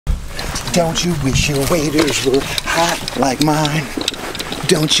Don't you wish your waders were hot like mine?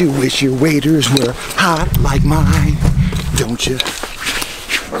 Don't you wish your waders were hot like mine? Don't you?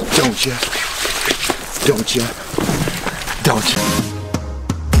 Don't you? Don't you? Don't you?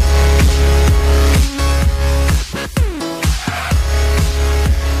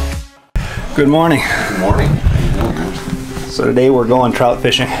 Good morning. Good morning. So today we're going trout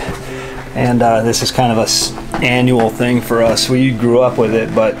fishing, and this is kind of an annual thing for us. We grew up with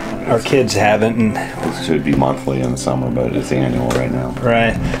it, but our kids haven't. And it should be monthly in the summer, but it's annual right now.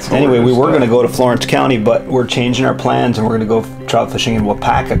 Right. So anyway, we were going to go to Florence County, but we're changing our plans, and we're going to go trout fishing in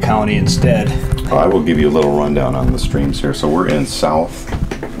Waupaca County instead. I will give you a little rundown on the streams here. So we're in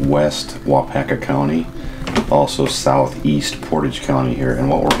southwest Waupaca County, also southeast Portage County here, and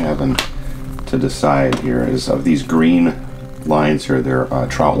what we're having to decide here is of these green lines here, they're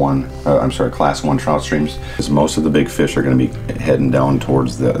class 1 trout streams. Because most of the big fish are going to be heading down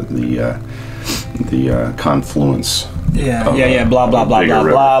towards the confluence. Yeah, blah blah blah blah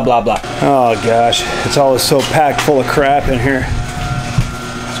blah blah blah. Oh gosh, it's always so packed full of crap in here.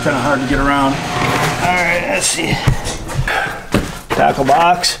 It's kind of hard to get around. All right, let's see. Tackle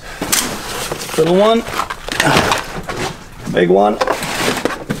box, little one, big one.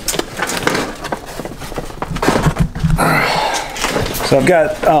 So I've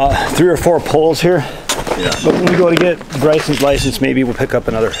got 3 or 4 poles here. Yeah. But when we go to get Bryson's license, maybe we'll pick up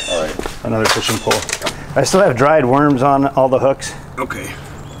another fishing pole. I still have dried worms on all the hooks. Okay.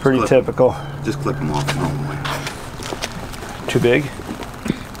 Pretty typical. Just clip them off normally. Too big?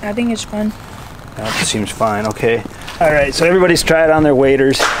 I think it's fun. That seems fine. Okay. All right. So everybody's tried on their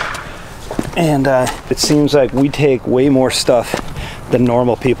waders, and it seems like we take way more stuff than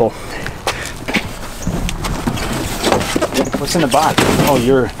normal people. What's in the box? Oh,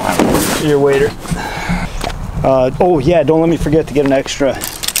 your wader. Oh yeah, don't let me forget to get an extra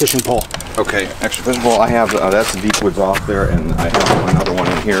fishing pole. Okay, extra fishing pole. I have that's the Deep Woods off there, and I have another one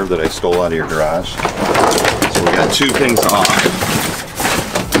in here that I stole out of your garage. So we got 2 things off.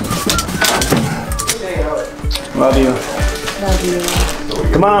 Love you. Love you.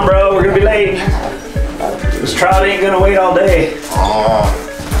 Come on, bro. We're gonna be late. This trout ain't gonna wait all day. Oh.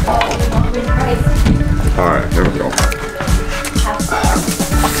 All right, here we go.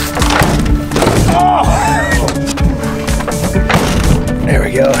 Oh. There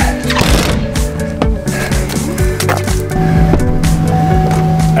we go.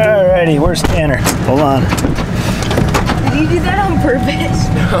 Alrighty, where's Tanner? Hold on. Did you do that on purpose?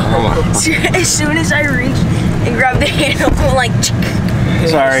 No. As soon as I reached and grabbed the handle, I'm like...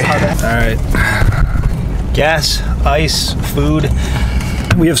 Sorry. Alright. Gas, ice, food.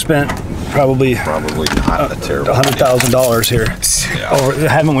 We have spent probably not a terrible $100,000 here. Yeah. Over,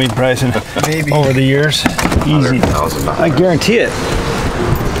 haven't we, Bryson? Maybe. Over the years. Easy. $100,000. I guarantee it.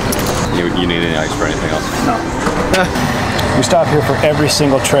 You need any ice for anything else? No. We stop here for every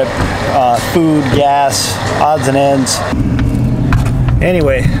single trip. Food, gas, odds and ends.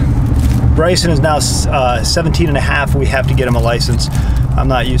 Anyway, Bryson is now 17 and a half. We have to get him a license. I'm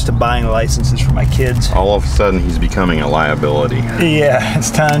not used to buying licenses for my kids. All of a sudden, he's becoming a liability. Yeah,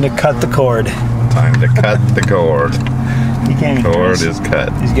 it's time to cut the cord. Time to cut the cord. He can't even cord is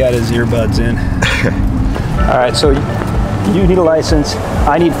cut. He's got his earbuds in. All right, so you need a license.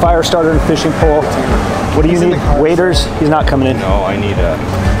 I need fire starter and fishing pole. What do you need? Waders? He's not coming in. No, I need a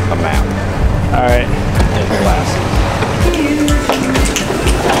map. All right. And glasses.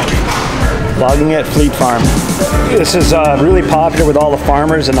 Logging at Fleet Farm. This is really popular with all the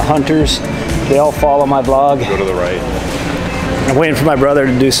farmers and the hunters. They all follow my vlog. Go to the right. I'm waiting for my brother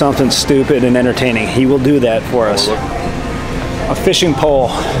to do something stupid and entertaining. He will do that for us. A fishing pole.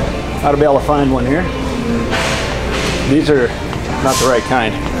 Ought to be able to find one here. These are not the right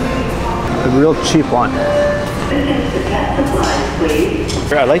kind. A real cheap one.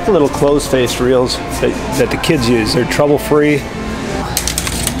 I like the little closed-faced reels that the kids use. They're trouble-free.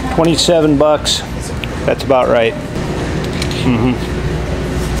 27 bucks. That's about right.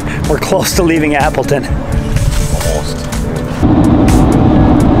 We're close to leaving Appleton. Almost.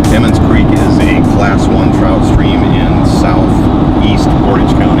 Emmons Creek is a class 1 trout stream in southeast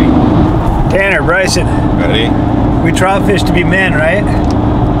Portage County. Tanner, Bryson. Ready? We trout fish to be men, right?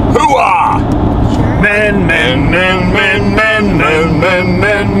 Hoo-ah! Men, men, men, men, men, men, men,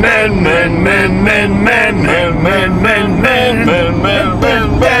 men, men, men, men, men, men, men, men, men, men,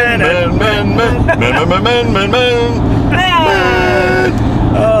 men, men, men.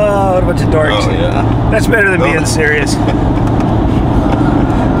 Oh, what a bunch of dorks. Oh, yeah. That's better than being serious.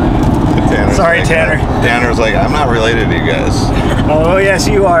 Sorry, Tanner. Tanner's like, I'm not related to you guys. Oh, yes,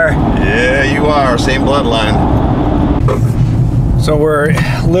 you are. Yeah, you are. Same bloodline. So we're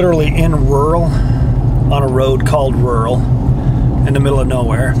literally in rural, on a road called rural, in the middle of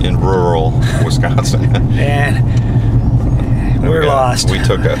nowhere. In rural Wisconsin. And we're lost.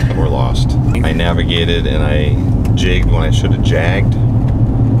 We're lost. I navigated and I jigged when I should have jagged.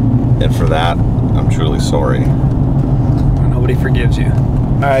 And for that, I'm truly sorry. Nobody forgives you.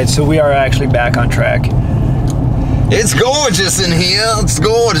 All right, so we are actually back on track. It's gorgeous in here. It's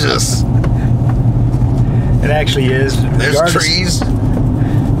gorgeous. It actually is. There's trees.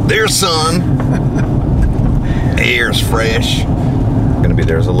 There's sun. Air's fresh.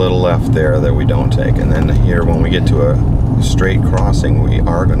 There's a little left there that we don't take, and then here when we get to a straight crossing, we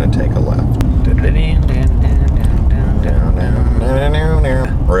are going to take a left.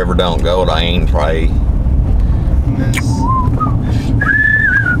 River don't go to Ain't Pray.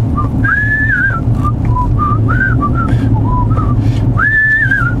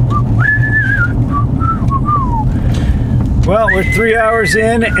 Well, we're 3 hours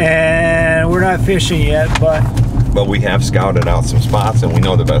in and we're not fishing yet, but we have scouted out some spots and we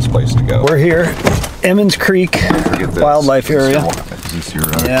know the best place to go. We're here, Emmons Creek Wildlife Area.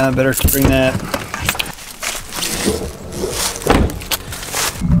 Yeah, I better bring that.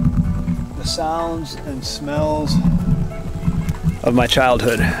 The sounds and smells of my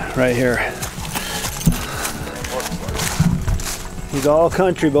childhood right here. He's all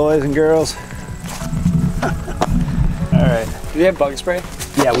country, boys and girls. All right. Do you have bug spray?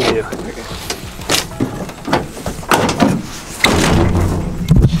 Yeah, we do. Okay.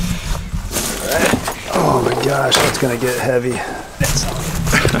 Oh my gosh, that's gonna get heavy.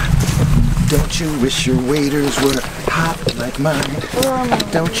 Don't you wish your waders were hot like mine?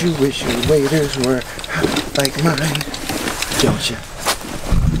 Don't you wish your waders were hot like mine? Don't you?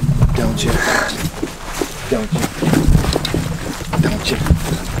 Don't you? Don't you? Don't you?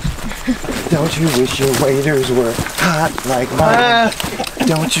 Don't you wish your waders were hot like mine?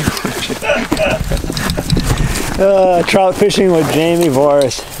 Don't you? Trout fishing with Jamie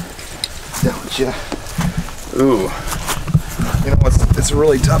Voris. Don't you? Ooh. You know, it's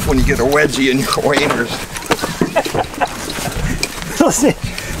really tough when you get a wedgie in your waders.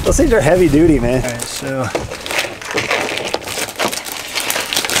 Those things are heavy duty, man. All right, so.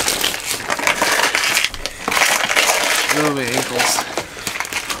 Oh, my ankles.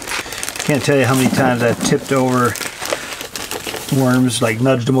 Can't tell you how many times I've tipped over worms, like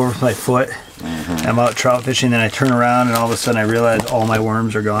nudged them over with my foot. I'm out trout fishing, then I turn around and all of a sudden I realize all my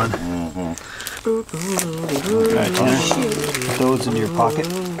worms are gone. Alright, Tanner, put those in your pocket.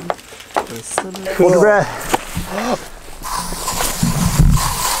 Hold your breath.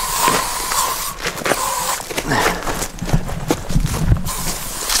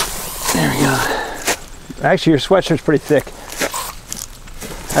 There we go. Actually, your sweatshirt's pretty thick.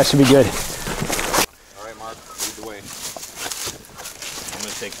 That should be good. Alright, Mark, lead the way. I'm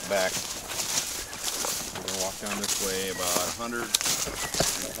going to take the back. We're going to walk down this way about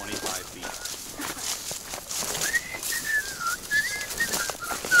 125 feet.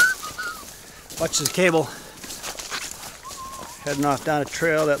 Watch this cable. Heading off down a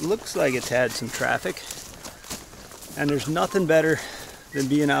trail that looks like it's had some traffic. And there's nothing better than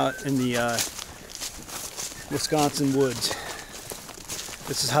being out in the Wisconsin woods.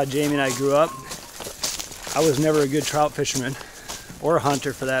 This is how Jamie and I grew up. I was never a good trout fisherman, or a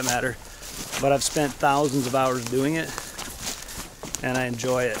hunter for that matter, but I've spent thousands of hours doing it, and I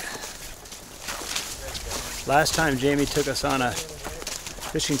enjoy it. Last time Jamie took us on a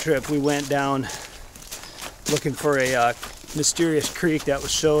fishing trip, we went down looking for a mysterious creek that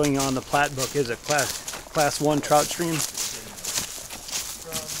was showing on the plat book as a class 1 trout stream.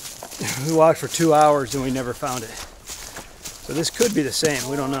 We walked for 2 hours and we never found it. So this could be the same,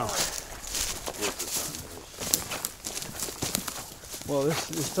 we don't know. Well,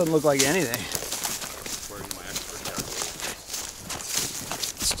 this doesn't look like anything.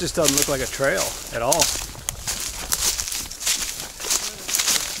 This just doesn't look like a trail at all.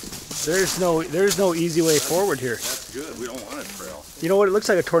 There's no easy way forward here. That's good. We don't want a trail. You know what? It looks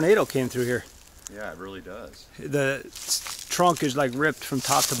like a tornado came through here. Yeah, it really does. The trunk is like ripped from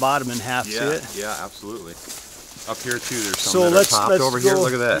top to bottom in half. Yeah, see it? yeah, absolutely. Up here too, there's some So that are topped over here.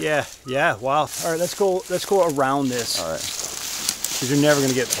 Look at that. Yeah, yeah. Wow. All right, let's go around this. All right. Because you're never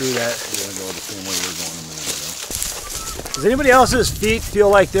gonna get through that. We're gonna go the same way we were going a minute ago. Does anybody else's feet feel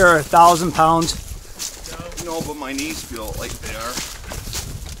like they're 1,000 pounds? No, but my knees feel like they are.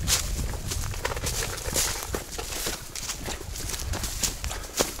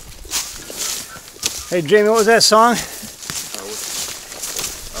 Hey Jamie, what was that song?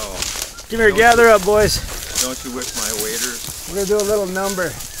 Oh. Give me a gather up, boys. Don't you wish my waders? We're gonna do a little number.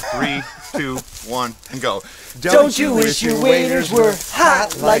 3, 2, 1 and go. Don't you wish your waders were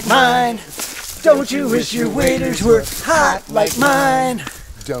hot like mine? Don't you wish your waders were hot like mine?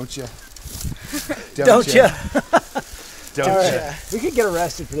 Don't you? Don't you? Don't All you? right. We could get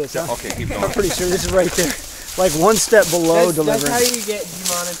arrested for this, huh? Okay, keep going. I'm pretty sure this is right there. Like one step below That's delivering. how you get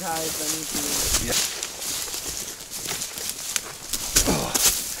demonetized on YouTube.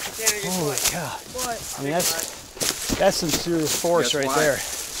 Holy cow. What? I mean, that's some serious force right there.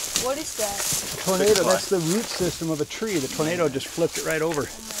 What is that? Tornado, that's the root system of a tree. The tornado just flipped it right over.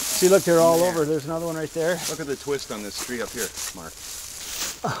 See, look, they're all over. There's another one right there. Look at the twist on this tree up here, Mark.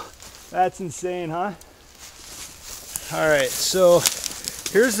 That's insane, huh? All right, so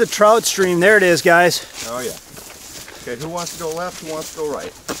here's the trout stream. There it is, guys. Oh yeah. Okay, who wants to go left? Who wants to go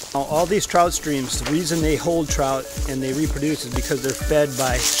right? All these trout streams, the reason they hold trout and they reproduce is because they're fed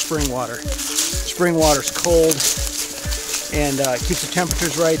by spring water. Spring water's cold and keeps the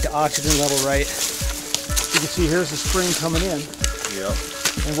temperatures right, the oxygen level right. You can see here's the spring coming in. Yep.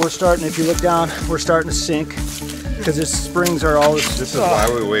 And we're starting, if you look down, we're starting to sink because the springs are always... This is why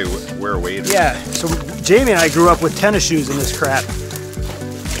we wear waders. Yeah, so Jamie and I grew up with tennis shoes in this crap.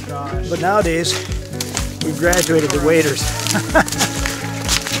 But nowadays, we've graduated to waders.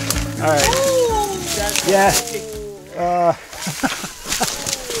 All right. Yeah.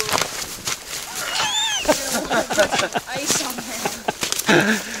 Ice on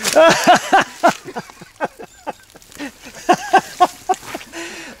there.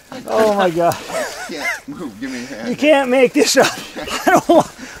 Oh my God. Can't move. Give me a hand. You can't make this up.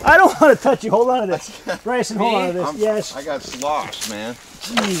 I don't want to touch you. Hold on to this. Bryson, hold on to this. Yes. I got sloshed, man.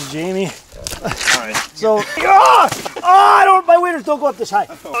 Jeez, Jamie. All right. So, I don't, my waders don't go up this high.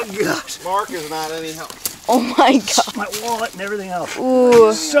 Oh gosh. Mark is not any help. Oh my God. My wallet and everything else.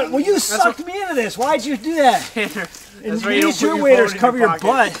 Ooh. Well, you sucked me into this. Why'd you do that? And why you don't these put your your waders phone in cover your your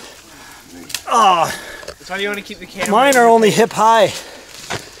pocket. butt. Oh, That's why you want to keep the camera. mine are only hip high.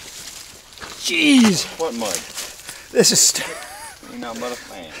 Jeez. What mud? This is, Ain't nothing but a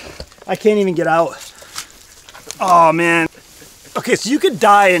fan. I can't even get out. Oh man. Okay, so you could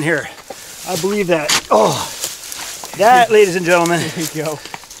die in here. I believe that. Oh, that, ladies and gentlemen, There you go.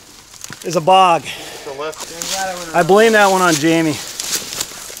 is a bog. The left thing. I blame that one on Jamie.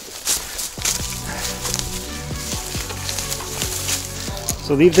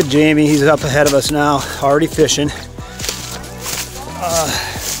 So leave the Jamie, he's up ahead of us now, already fishing.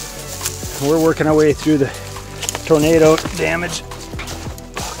 We're working our way through the tornado damage.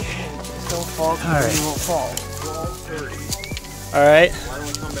 Don't fall. All right. You won't fall. All right, Why don't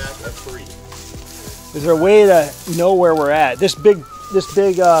we come back at 3? is there a way to know where we're at? This big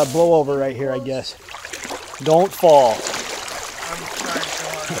blowover right here, I guess. Don't fall. I'm trying so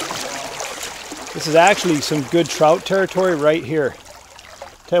hard not to fall. This is actually some good trout territory right here.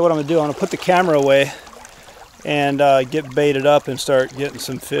 Tell you what I'm gonna do, I'm gonna put the camera away and get baited up and start getting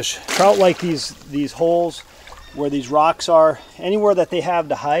some fish. Trout like these holes where these rocks are, anywhere that they have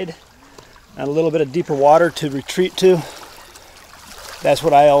to hide and a little bit of deeper water to retreat to. That's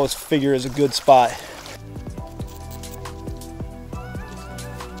what I always figure is a good spot.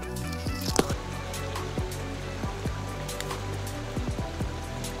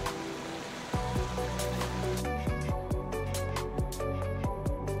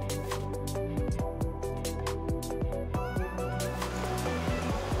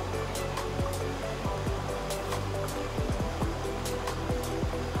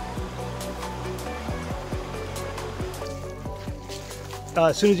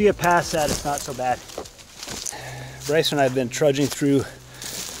 As soon as you get past that, it's not so bad. Bryce and I have been trudging through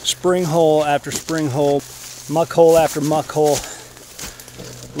spring hole after spring hole, muck hole after muck hole.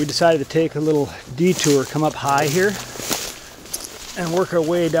 We decided to take a little detour, come up high here, and work our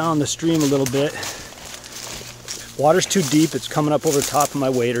way down the stream a little bit. Water's too deep, it's coming up over the top of my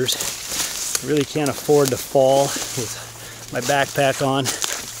waders. I really can't afford to fall with my backpack on.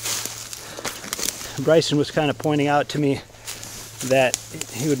 Bryson was kind of pointing out to me that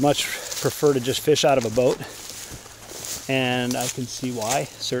he would much prefer to just fish out of a boat, and I can see why,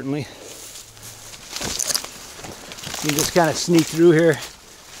 certainly. You can just kind of sneak through here.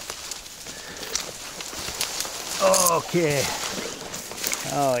 Okay.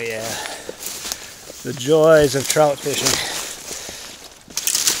 Oh yeah. The joys of trout fishing.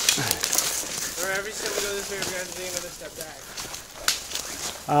 Or every step we go this way, we're going to take another step back.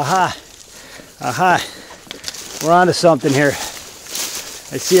 Aha. Aha. We're onto something here.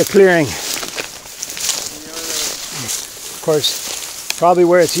 I see a clearing. Of course, probably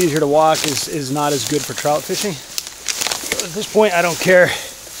where it's easier to walk is not as good for trout fishing. So at this point, I don't care.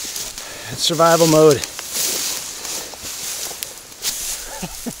 It's survival mode.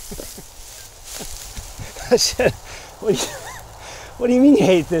 I said, what do you mean you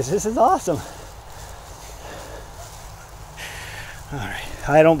hate this? This is awesome. All right,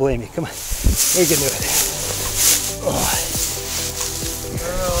 I don't blame you. Come on, we can do it. Oh. I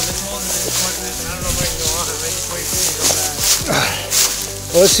don't know, this whole disappointment, I don't know if I can go on. I might just wait for you to go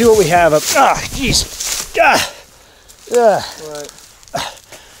back. Well, let's see what we have up. Ah, jeez. Ah. What?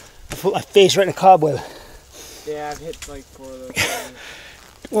 I put my face right in a cobweb. Yeah, I've hit like 4 of those.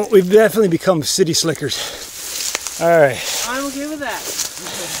 Well, we've definitely become city slickers. All right. I'm okay with that.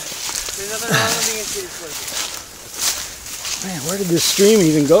 There's nothing wrong with being a city slicker. Man, where did this stream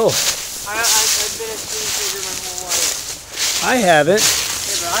even go? I've been a city slicker my whole life. I haven't.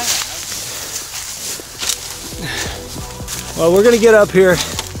 Yeah, but I have. Well, we're gonna get up here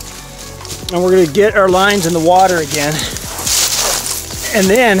and we're gonna get our lines in the water again. And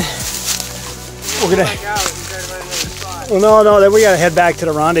then we're gonna, well, no, then we gotta head back to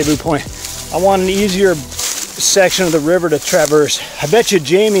the rendezvous point. I want an easier section of the river to traverse. I bet you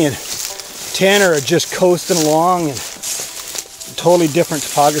Jamie and Tanner are just coasting along and totally different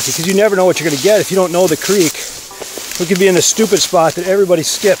topography, because you never know what you're gonna get if you don't know the creek. We could be in the stupid spot that everybody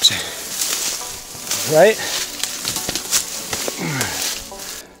skips, right?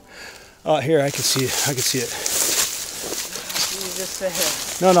 Oh, here, I can see it. I can see it. You just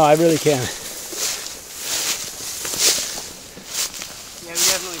said. No, I really can. Yeah, we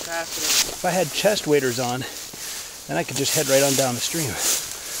definitely passed it. If I had chest waders on, then I could just head right on down the stream.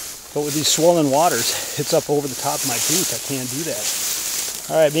 But with these swollen waters, it's up over the top of my boot. I can't do that.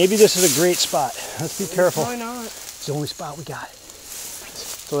 All right, maybe this is a great spot. Let's be careful. Why not? It's the only spot we got.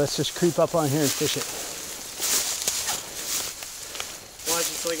 So let's just creep up on here and fish it. Why, it's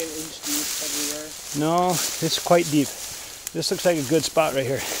just like an inch deep everywhere? No, it's quite deep. This looks like a good spot right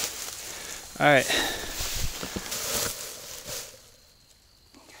here. All right.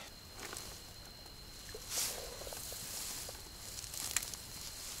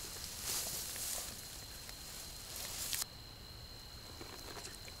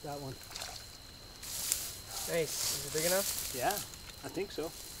 That one. Nice. Is it big enough? Yeah, I think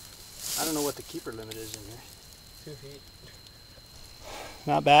so. I don't know what the keeper limit is in here. 2 feet.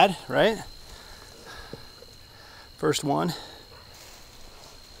 Not bad, right? First one.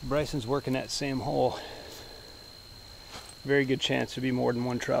 Bryson's working that same hole. Very good chance to be more than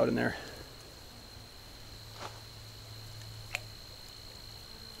one trout in there.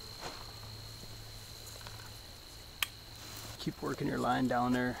 Keep working your line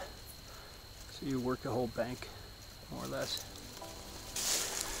down there so you work the whole bank, more or less.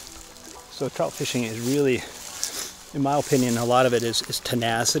 So trout fishing is really, in my opinion, a lot of it is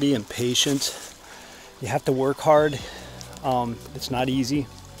tenacity and patience. You have to work hard. It's not easy,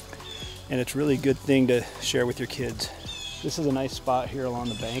 and it's really a good thing to share with your kids. This is a nice spot here along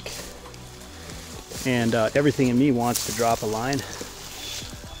the bank, and everything in me wants to drop a line,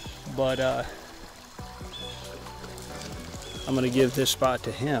 but I'm gonna give this spot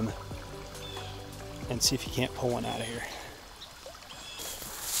to him and see if he can't pull one out of here.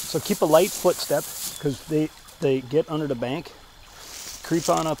 So keep a light footstep, because they get under the bank. Creep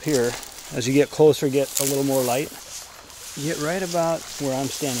on up here. As you get closer, get a little more light. You get right about where I'm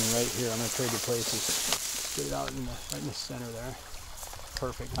standing right here. I'm gonna trade you places. Get it out right in the center there.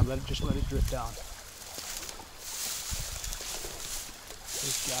 Perfect. Now just let it drip down.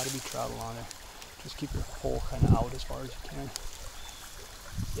 There's gotta be trout along there. Just keep your hole kind of out as far as you can.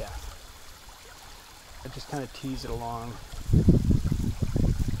 Yeah. I just kind of tease it along.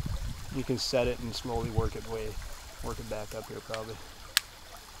 You can set it and slowly work it back up here probably.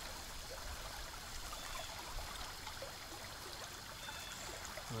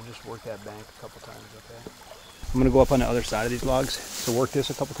 We'll just work that bank a couple times, okay? I'm gonna go up on the other side of these logs, so work this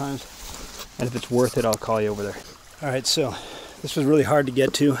a couple times, and if it's worth it, I'll call you over there. All right, so this was really hard to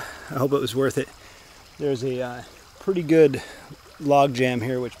get to. I hope it was worth it. There's a pretty good log jam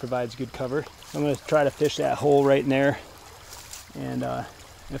here, which provides good cover. I'm gonna try to fish that hole right in there, and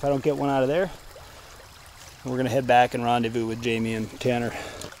if I don't get one out of there, we're gonna head back and rendezvous with Jamie and Tanner.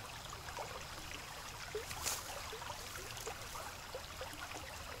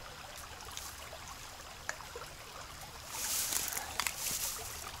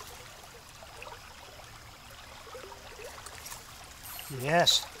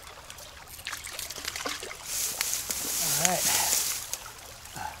 Yes. All right.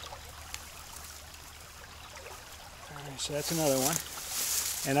 All right, so that's another one.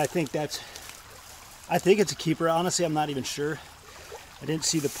 And I think it's a keeper. Honestly, I'm not even sure. I didn't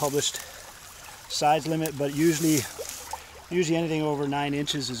see the published size limit, but usually anything over 9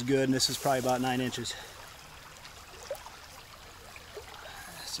 inches is good, and this is probably about 9 inches.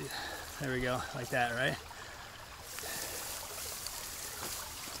 Let's see. There we go, like that, right?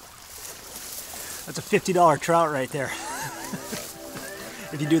 That's a $50 trout right there,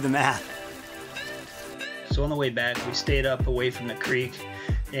 if you do the math. So on the way back, we stayed up away from the creek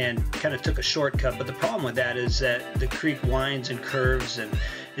and kind of took a shortcut. But the problem with that is that the creek winds and curves, and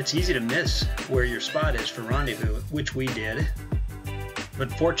it's easy to miss where your spot is for rendezvous, which we did.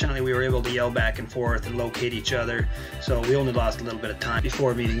 But fortunately, we were able to yell back and forth and locate each other, so we only lost a little bit of time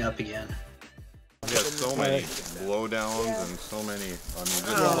before meeting up again. We had so many blowdowns and so many, I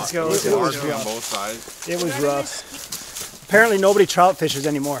mean, Let's go. just It was on rough. both sides. It was rough. Apparently nobody trout fishes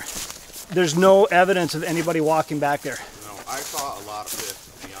anymore. There's no evidence of anybody walking back there. No, I saw a lot of fish,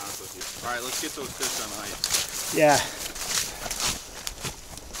 to be honest with you. All right, let's get those fish on ice. Yeah.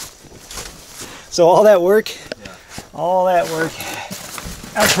 So all that work,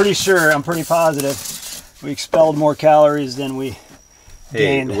 I'm pretty sure, I'm pretty positive, we expelled more calories than we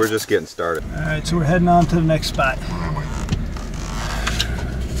gained. We're just getting started. All right, so we're heading on to the next spot.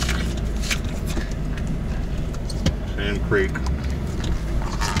 Sand Creek.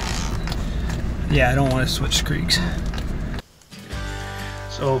 Yeah, I don't want to switch creeks.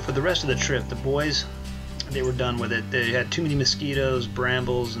 So for the rest of the trip, the boys, they were done with it. They had too many mosquitoes,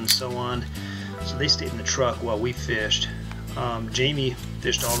 brambles, and so on. So they stayed in the truck while we fished. Jamie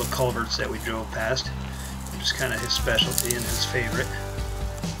fished all the culverts that we drove past, which is kind of his specialty and his favorite.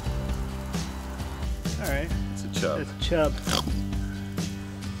 All right. It's a chub. It's a chub.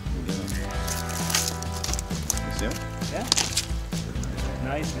 See him? Yeah.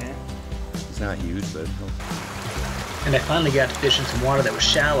 Nice, man. It's not huge, but And I finally got to fish in some water that was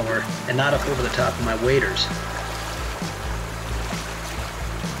shallower and not up over the top of my waders.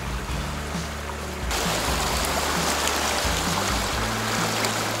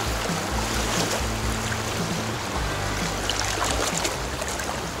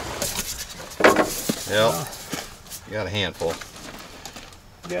 Yep. You got a handful.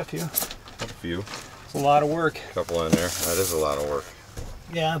 Yeah, a few. A few. It's a lot of work. A couple in there. That is a lot of work.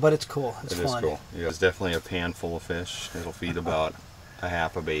 Yeah, but it's cool. It's It fun. is cool. Yeah, it's definitely a pan full of fish. It'll feed about a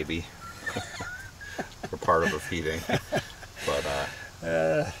half a baby. For part of a feeding. But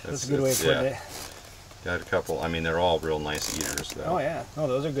That's a good way of putting it. Got a couple. I mean, they're all real nice eaters, though. Oh yeah. Oh,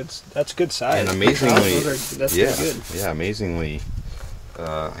 those are good. That's good size. And amazingly, that's yeah, pretty good. yeah, amazingly,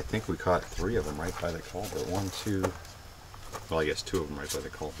 I think we caught 3 of them right by the culvert. 1, 2. Well, I guess 2 of them right by the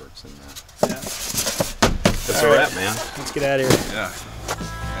culverts. And Yeah. that's All a right. wrap, man. Let's get out of here. Yeah.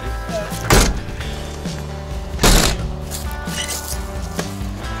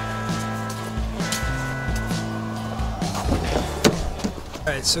 All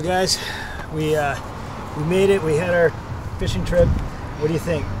right, so guys, we made it. We had our fishing trip. What do you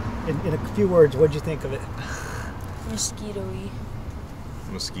think? In a few words, what did you think of it? Mosquito-y.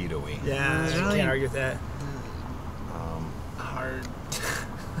 Mosquito-y. Yeah, I can't argue with that. Hard.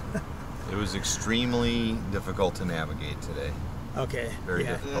 It was extremely difficult to navigate today. Okay. Very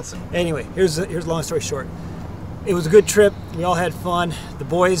yeah. difficult. Anyway, here's long story short. It was a good trip. We all had fun. The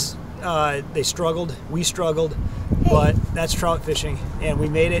boys, they struggled. We struggled, but that's trout fishing, and we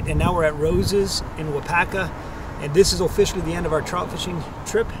made it. And now we're at Rose's in Waupaca, and this is officially the end of our trout fishing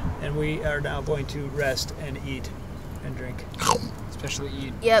trip. And we are now going to rest and eat and drink. Especially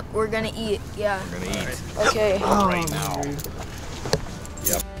eat. Yep, we're gonna eat. Yeah. We're gonna eat Okay. right now.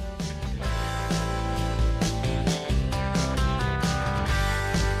 Yep.